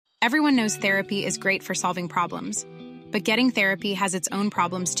Everyone knows therapy is great for solving problems, but getting therapy has its own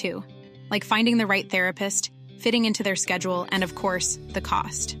problems too, like finding the right therapist, fitting into their schedule, and of course, the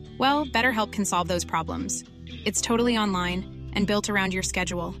cost. Well, BetterHelp can solve those problems. It's totally online and built around your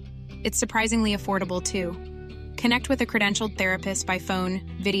schedule. It's surprisingly affordable too. Connect with a credentialed therapist by phone,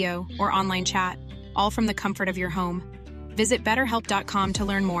 video, or online chat, all from the comfort of your home. Visit BetterHelp.com to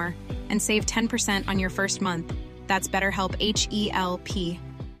learn more and save 10% on your first month. That's BetterHelp, H-E-L-P.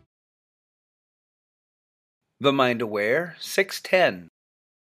 The Mind Aware 610.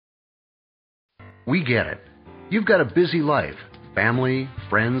 We get it. You've got a busy life. Family,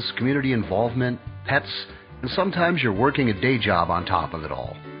 friends, community involvement, pets, and sometimes you're working a day job on top of it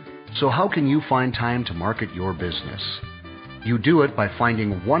all. So how can you find time to market your business? You do it by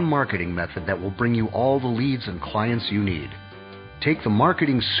finding one marketing method that will bring you all the leads and clients you need. Take the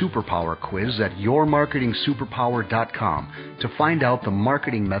Marketing Superpower quiz at yourmarketingsuperpower.com to find out the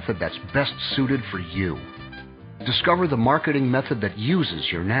marketing method that's best suited for you. Discover the marketing method that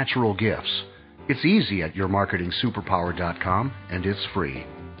uses your natural gifts. It's easy at yourmarketingsuperpower.com, and it's free.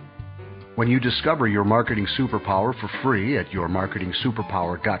 When you discover your marketing superpower for free at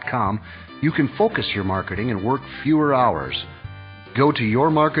yourmarketingsuperpower.com, you can focus your marketing and work fewer hours. Go to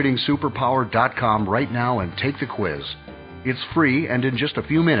yourmarketingsuperpower.com right now and take the quiz. It's free, and in just a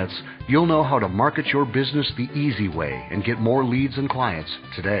few minutes, you'll know how to market your business the easy way and get more leads and clients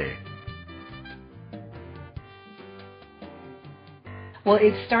today. Well,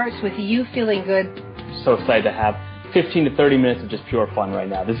 it starts with you feeling good. So excited to have 15 to 30 minutes of just pure fun right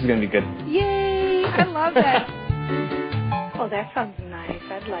now. This is going to be good. Yay! I love that. Oh, that sounds nice.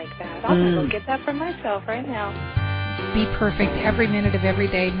 I'd like that. I'll go get that for myself right now. Be perfect every minute of every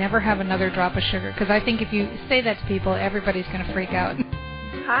day. Never have another drop of sugar. Because I think if you say that to people, everybody's going to freak out.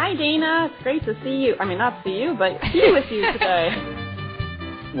 Hi, Dana. It's great to see you. I mean, not see you, but be with you today.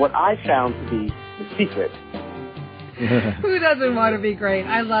 What I found to be the secret. Who doesn't want to be great?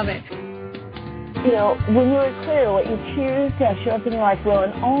 I love it. You know, when you're clear, what you choose to have show up in your life will,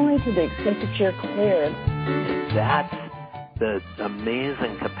 and only to the extent that you're clear. That's the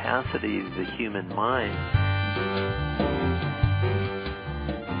amazing capacity of the human mind.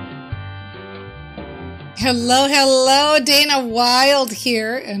 Hello, Dana Wilde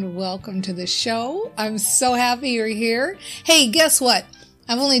here, and welcome to the show. I'm so happy you're here. Hey, guess what?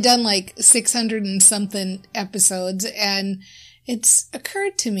 I've only done like 600 and something episodes, and it's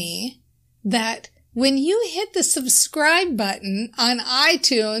occurred to me that when you hit the subscribe button on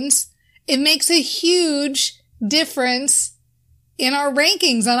iTunes, it makes a huge difference in our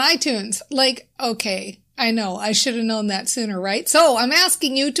rankings on iTunes. Like, okay, I know, I should have known that sooner, right? So I'm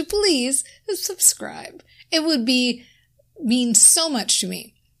asking you to please subscribe. It would mean so much to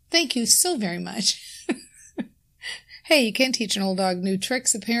me. Thank you so very much. Hey, you can't teach an old dog new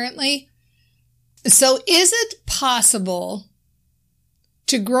tricks, apparently. So is it possible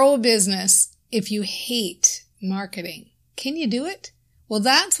to grow a business if you hate marketing? Can you do it? Well,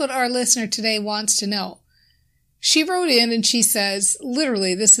 that's what our listener today wants to know. She wrote in and she says,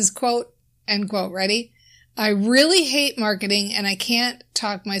 literally, this is quote, end quote, ready? I really hate marketing and I can't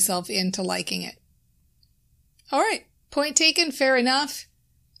talk myself into liking it. All right, point taken, fair enough.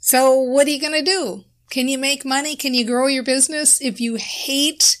 So what are you going to do? Can you make money? Can you grow your business if you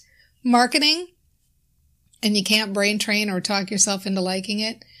hate marketing and you can't brain train or talk yourself into liking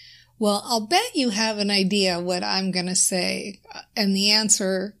it? Well, I'll bet you have an idea what I'm going to say. And the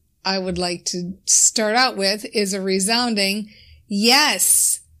answer I would like to start out with is a resounding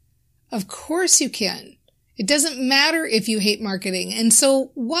yes. Of course you can. It doesn't matter if you hate marketing. And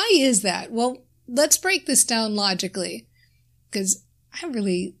so why is that? Well, let's break this down logically, because I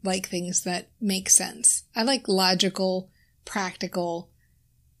really like things that make sense. I like logical, practical,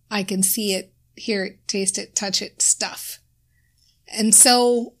 I can see it, hear it, taste it, touch it stuff. And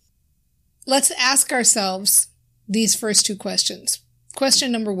so let's ask ourselves these first two questions. Question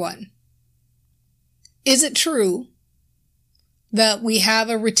number one. Is it true that we have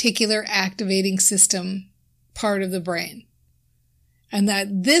a reticular activating system part of the brain? And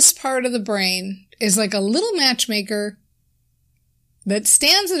that this part of the brain is like a little matchmaker that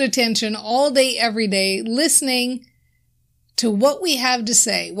stands at attention all day, every day, listening to what we have to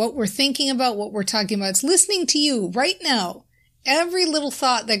say, what we're thinking about, what we're talking about. It's listening to you right now. Every little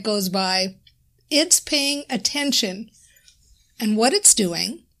thought that goes by, it's paying attention. And what it's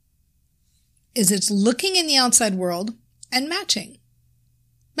doing is it's looking in the outside world and matching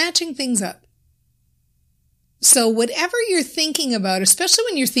things up. So whatever you're thinking about, especially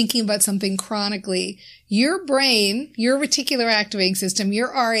when you're thinking about something chronically, your brain, your reticular activating system,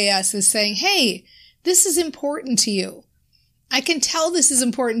 your RAS is saying, hey, this is important to you. I can tell this is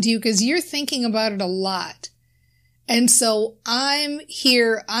important to you because you're thinking about it a lot. And so I'm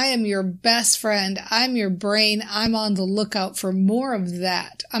here. I am your best friend. I'm your brain. I'm on the lookout for more of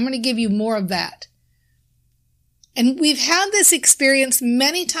that. I'm going to give you more of that. And we've had this experience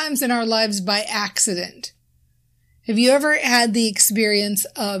many times in our lives by accident. Have you ever had the experience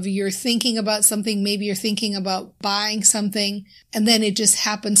of you're thinking about something, maybe you're thinking about buying something, and then it just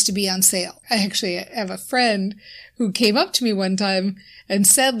happens to be on sale? I actually have a friend who came up to me one time and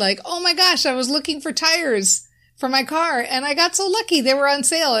said like, oh my gosh, I was looking for tires for my car and I got so lucky they were on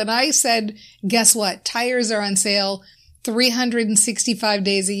sale. And I said, guess what? Tires are on sale 365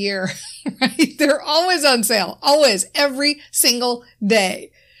 days a year, right? They're always on sale, always, every single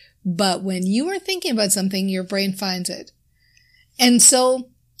day. But when you are thinking about something, your brain finds it. And so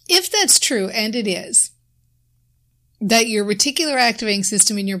if that's true, and it is, that your reticular activating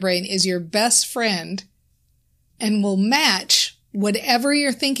system in your brain is your best friend and will match whatever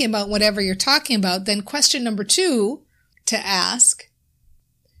you're thinking about, whatever you're talking about, then question number 2 to ask,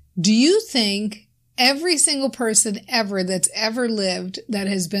 do you think every single person ever that's ever lived that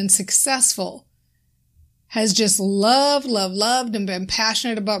has been successful has just loved and been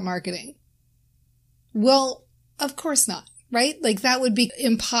passionate about marketing? Well, of course not, right? Like that would be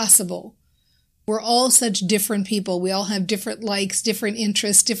impossible. We're all such different people. We all have different likes, different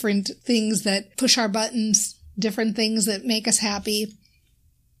interests, different things that push our buttons, different things that make us happy.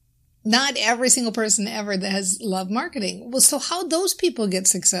 Not every single person ever that has loved marketing. Well, so how those people get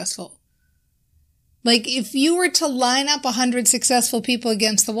successful? Like if you were to line up 100 successful people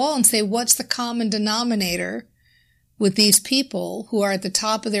against the wall and say, what's the common denominator with these people who are at the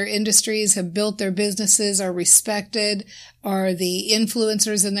top of their industries, have built their businesses, are respected, are the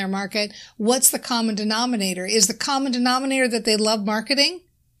influencers in their market? What's the common denominator? Is the common denominator that they love marketing?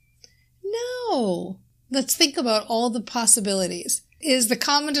 No. Let's think about all the possibilities. Is the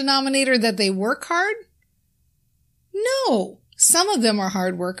common denominator that they work hard? No. Some of them are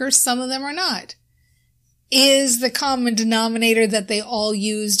hard workers, some of them are not. Is the common denominator that they all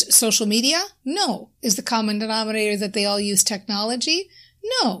used social media? No. Is the common denominator that they all use technology?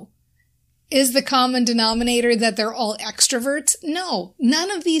 No. Is the common denominator that they're all extroverts? No. None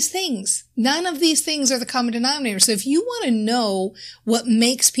of these things. None of these things are the common denominator. So if you want to know what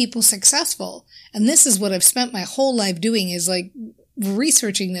makes people successful, and this is what I've spent my whole life doing, is like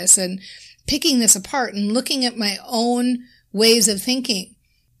researching this and picking this apart and looking at my own ways of thinking.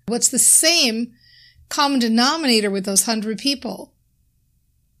 What's the same common denominator with those 100 people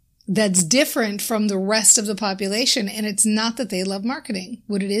that's different from the rest of the population? And it's not that they love marketing.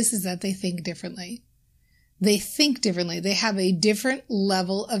 What it is that they think differently. They think differently. They have a different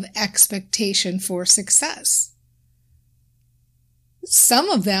level of expectation for success. Some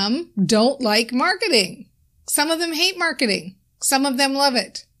of them don't like marketing. Some of them hate marketing. Some of them love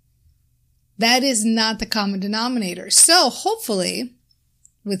it. That is not the common denominator. So hopefully,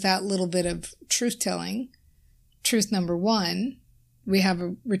 with that little bit of truth-telling, truth number 1, we have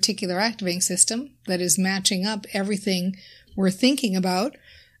a reticular activating system that is matching up everything we're thinking about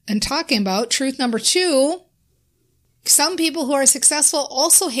and talking about. Truth number 2, some people who are successful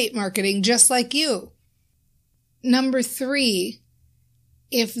also hate marketing just like you. Number 3,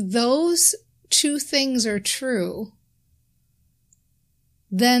 if those 2 things are true,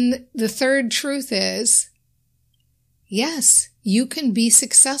 then the third truth is, yes, you can be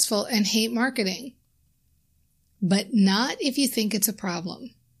successful and hate marketing, but not if you think it's a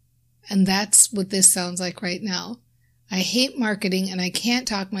problem. And that's what this sounds like right now. I hate marketing and I can't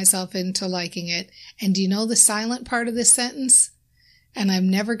talk myself into liking it. And do you know the silent part of this sentence? And I'm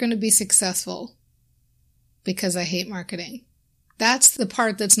never going to be successful because I hate marketing. That's the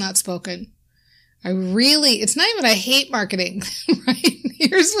part that's not spoken. It's not even I hate marketing, right?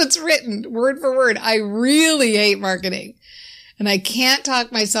 Here's what's written, word for word. I really hate marketing. And I can't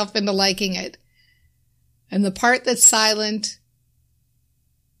talk myself into liking it. And the part that's silent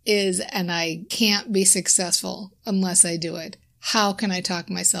is, and I can't be successful unless I do it. How can I talk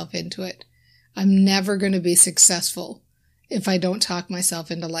myself into it? I'm never going to be successful if I don't talk myself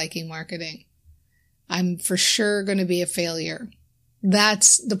into liking marketing. I'm for sure going to be a failure.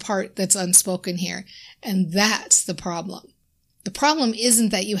 That's the part that's unspoken here. And that's the problem. The problem isn't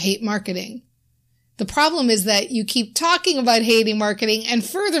that you hate marketing. The problem is that you keep talking about hating marketing, and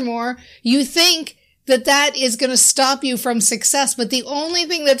furthermore, you think that that is going to stop you from success. But the only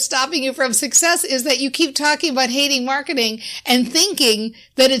thing that's stopping you from success is that you keep talking about hating marketing and thinking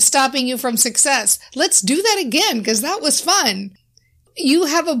that it's stopping you from success. Let's do that again, because that was fun. You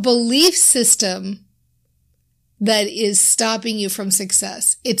have a belief system that is stopping you from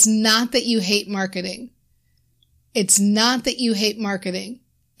success. It's not that you hate marketing. It's not that you hate marketing.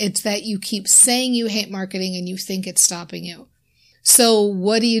 It's that you keep saying you hate marketing and you think it's stopping you. So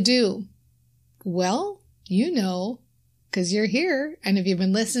what do? Well, you know, because you're here. And if you've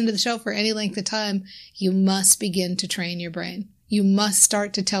been listening to the show for any length of time, you must begin to train your brain. You must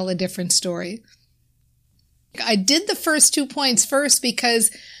start to tell a different story. I did the first 2 points first because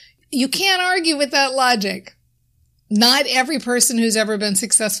you can't argue with that logic. Not every person who's ever been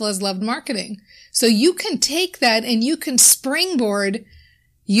successful has loved marketing. So you can take that and you can springboard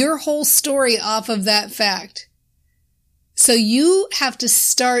your whole story off of that fact. So you have to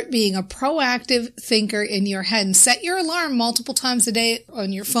start being a proactive thinker in your head and set your alarm multiple times a day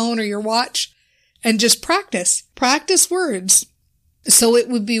on your phone or your watch and just practice. Practice words. So it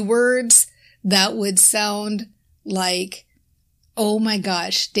would be words that would sound like, oh my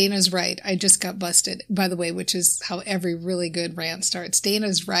gosh, Dana's right. I just got busted. By the way, which is how every really good rant starts.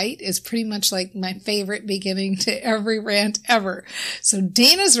 Dana's right is pretty much like my favorite beginning to every rant ever. So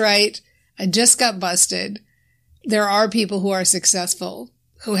Dana's right. I just got busted. There are people who are successful,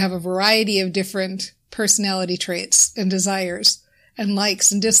 who have a variety of different personality traits and desires and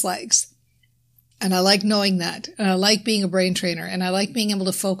likes and dislikes. And I like knowing that. And I like being a brain trainer. And I like being able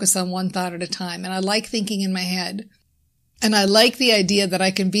to focus on one thought at a time. And I like thinking in my head. And I like the idea that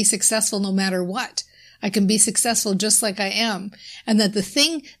I can be successful no matter what. I can be successful just like I am. And that the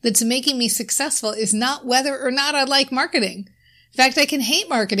thing that's making me successful is not whether or not I like marketing. In fact, I can hate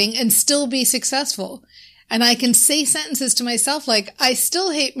marketing and still be successful. And I can say sentences to myself like, I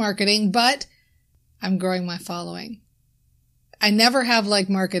still hate marketing, but I'm growing my following. I never have liked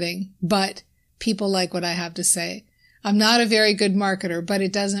marketing, but people like what I have to say. I'm not a very good marketer, but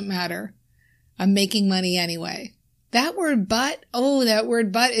it doesn't matter. I'm making money anyway. That word but, that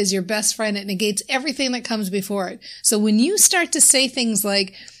word but is your best friend. It negates everything that comes before it. So when you start to say things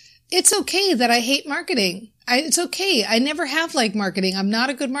like, it's okay that I hate marketing. It's okay. I never have liked marketing. I'm not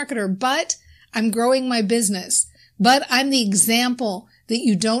a good marketer, but I'm growing my business. But I'm the example that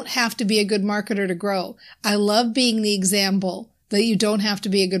you don't have to be a good marketer to grow. I love being the example that you don't have to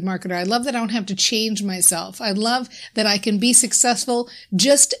be a good marketer. I love that I don't have to change myself. I love that I can be successful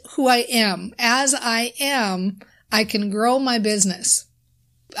just who I am. As I am, I can grow my business.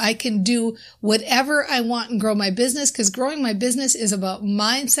 I can do whatever I want and grow my business, because growing my business is about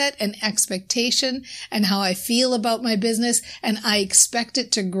mindset and expectation and how I feel about my business. And I expect it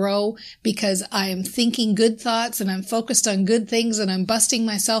to grow because I am thinking good thoughts and I'm focused on good things and I'm busting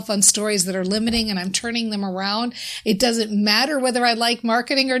myself on stories that are limiting and I'm turning them around. It doesn't matter whether I like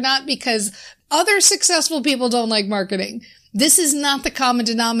marketing or not, because other successful people don't like marketing. This is not the common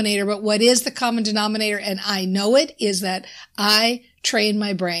denominator, but what is the common denominator, and I know it, is that I train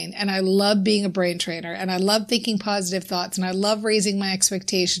my brain, and I love being a brain trainer, and I love thinking positive thoughts, and I love raising my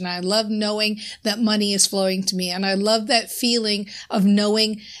expectation. I love knowing that money is flowing to me, and I love that feeling of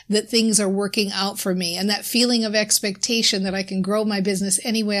knowing that things are working out for me, and that feeling of expectation that I can grow my business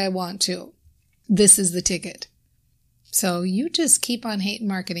any way I want to. This is the ticket. So you just keep on hating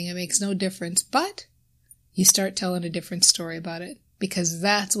marketing. It makes no difference, but you start telling a different story about it, because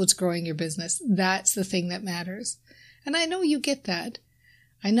that's what's growing your business. That's the thing that matters. And I know you get that.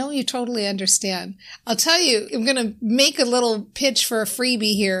 I know you totally understand. I'll tell you, I'm going to make a little pitch for a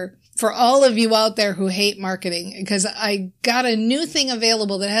freebie here for all of you out there who hate marketing, because I got a new thing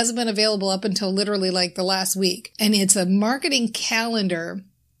available that hasn't been available up until literally like the last week. And it's a marketing calendar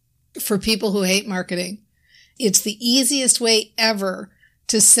for people who hate marketing. It's the easiest way ever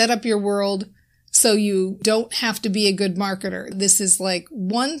to set up your world so you don't have to be a good marketer. This is like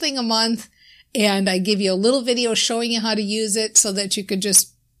one thing a month, and I give you a little video showing you how to use it so that you could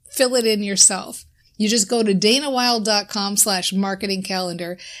just fill it in yourself. You just go to danawilde.com/marketing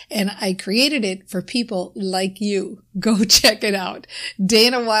calendar, and I created it for people like you. Go check it out.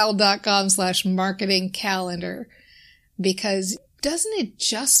 danawilde.com/marketing calendar. Because doesn't it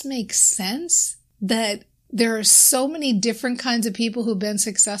just make sense that there are so many different kinds of people who've been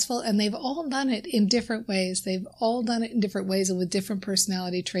successful, and they've all done it in different ways. They've all done it in different ways and with different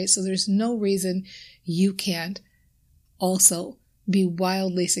personality traits. So there's no reason you can't also be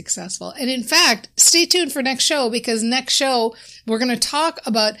wildly successful. And in fact, stay tuned for next show, because next show, we're going to talk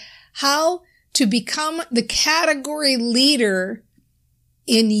about how to become the category leader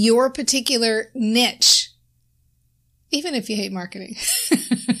in your particular niche, even if you hate marketing.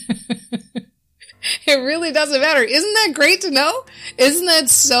 It really doesn't matter. Isn't that great to know? Isn't that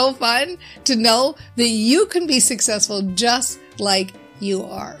so fun to know that you can be successful just like you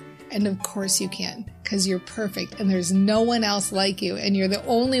are? And of course you can, because you're perfect and there's no one else like you, and you're the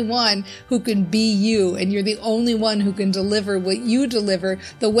only one who can be you, and you're the only one who can deliver what you deliver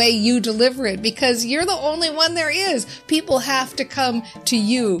the way you deliver it, because you're the only one there is. People have to come to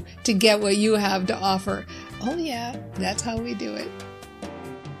you to get what you have to offer. Oh yeah, that's how we do it.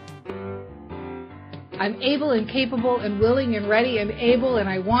 I'm able and capable and willing and ready and able, and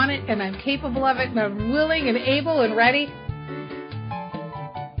I want it and I'm capable of it and I'm willing and able and ready.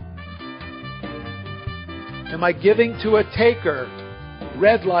 Am I giving to a taker?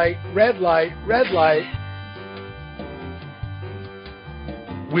 Red light, red light, red light.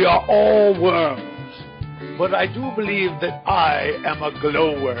 We are all worms, but I do believe that I am a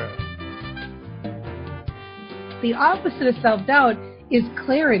glowworm. The opposite of self-doubt is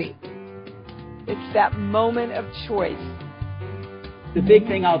clarity. It's that moment of choice. The big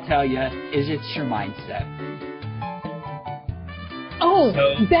thing I'll tell you is it's your mindset. Oh,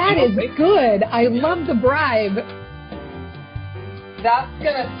 that is good. I love the bribe. That's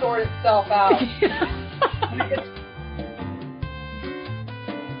going to sort itself out.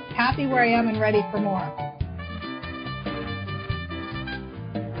 Happy where I am and ready for more.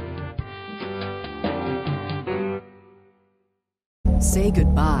 Say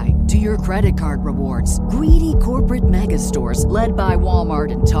goodbye to your credit card rewards. Greedy corporate mega stores, led by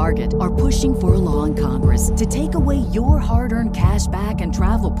Walmart and Target, are pushing for a law in Congress to take away your hard-earned cash back and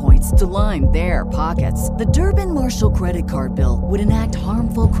travel points to line their pockets. The Durbin-Marshall credit card bill would enact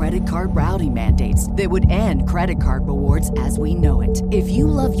harmful credit card routing mandates that would end credit card rewards as we know it. If you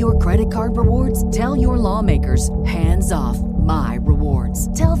love your credit card rewards, tell your lawmakers, hands off my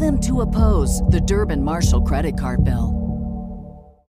rewards. Tell them to oppose the Durbin-Marshall credit card bill.